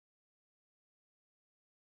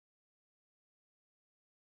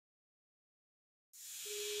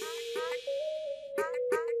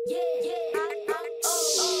The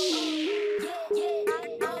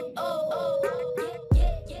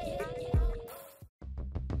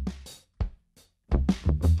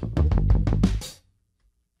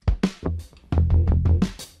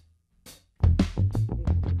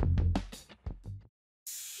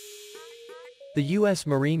U.S.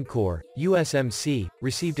 Marine Corps, USMC,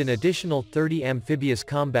 received an additional 30 Amphibious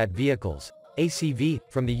Combat Vehicles, ACV,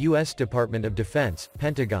 from the U.S. Department of Defense,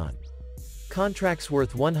 Pentagon. Contracts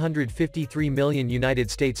worth $153 million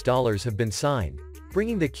have been signed,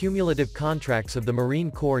 bringing the cumulative contracts of the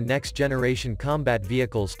Marine Corps next-generation combat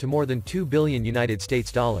vehicles to more than $2 billion.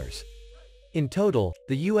 In total,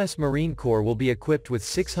 the U.S. Marine Corps will be equipped with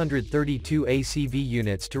 632 ACV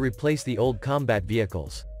units to replace the old combat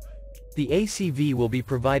vehicles. The ACV will be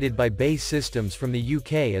provided by BAE Systems from the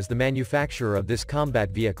UK as the manufacturer of this combat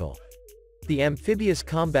vehicle. The Amphibious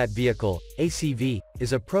Combat Vehicle, ACV,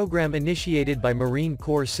 is a program initiated by Marine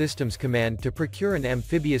Corps Systems Command to procure an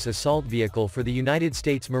amphibious assault vehicle for the United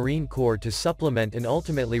States Marine Corps to supplement and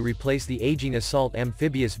ultimately replace the aging Assault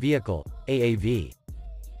Amphibious Vehicle, AAV.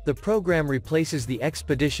 The program replaces the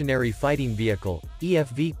Expeditionary Fighting Vehicle,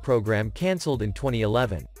 EFV, program cancelled in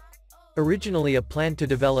 2011. Originally a plan to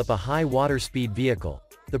develop a high-water speed vehicle,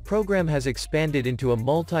 the program has expanded into a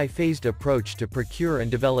multi-phased approach to procure and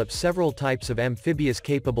develop several types of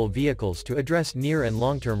amphibious-capable vehicles to address near and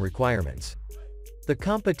long-term requirements. The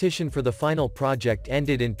competition for the final project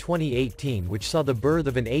ended in 2018, which saw the birth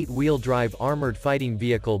of an 8-wheel drive armored fighting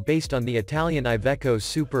vehicle based on the Italian Iveco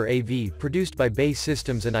Super AV produced by BAE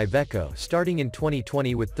Systems and Iveco, starting in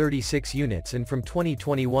 2020 with 36 units and from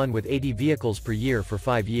 2021 with 80 vehicles per year for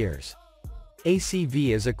 5 years. ACV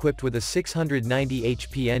is equipped with a 690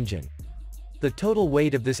 HP engine. The total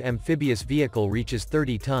weight of this amphibious vehicle reaches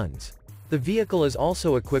 30 tons. The vehicle is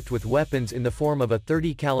also equipped with weapons in the form of a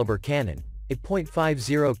 30 caliber cannon, a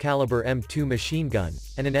 .50 caliber M2 machine gun,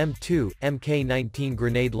 and an M2 Mk19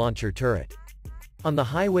 grenade launcher turret. On the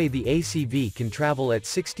highway, the ACV can travel at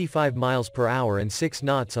 65 miles per hour and 6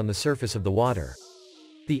 knots on the surface of the water.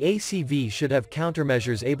 The ACV should have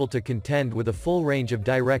countermeasures able to contend with a full range of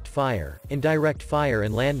direct fire, indirect fire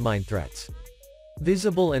and landmine threats.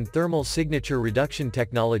 Visible and thermal signature reduction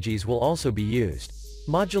technologies will also be used.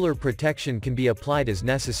 Modular protection can be applied as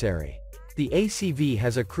necessary. The ACV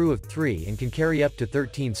has a crew of 3 and can carry up to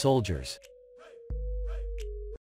 13 soldiers.